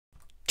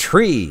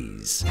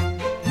Trees.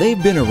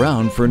 They've been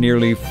around for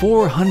nearly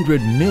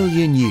 400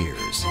 million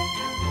years.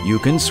 You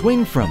can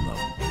swing from them,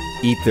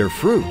 eat their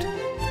fruit,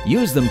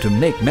 use them to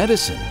make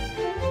medicine,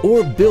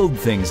 or build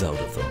things out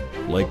of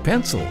them, like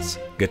pencils,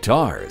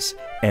 guitars,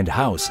 and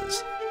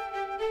houses.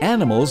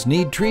 Animals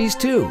need trees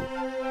too.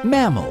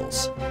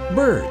 Mammals,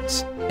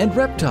 birds, and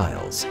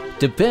reptiles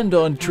depend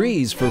on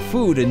trees for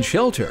food and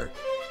shelter.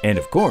 And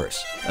of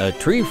course, a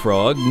tree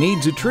frog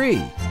needs a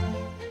tree.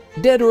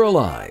 Dead or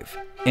alive,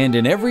 and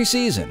in every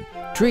season,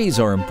 trees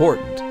are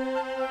important.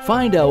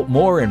 Find out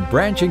more in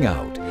Branching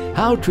Out,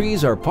 How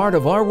Trees Are Part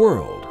of Our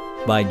World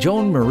by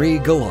Joan Marie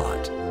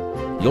Galat.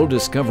 You'll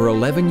discover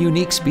 11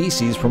 unique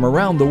species from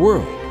around the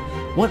world,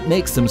 what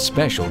makes them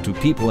special to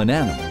people and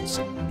animals,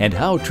 and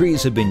how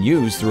trees have been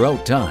used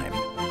throughout time.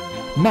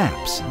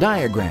 Maps,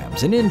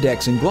 diagrams, and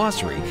index and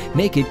glossary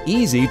make it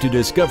easy to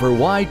discover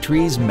why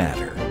trees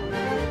matter.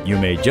 You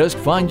may just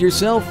find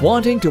yourself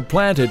wanting to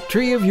plant a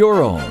tree of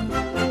your own.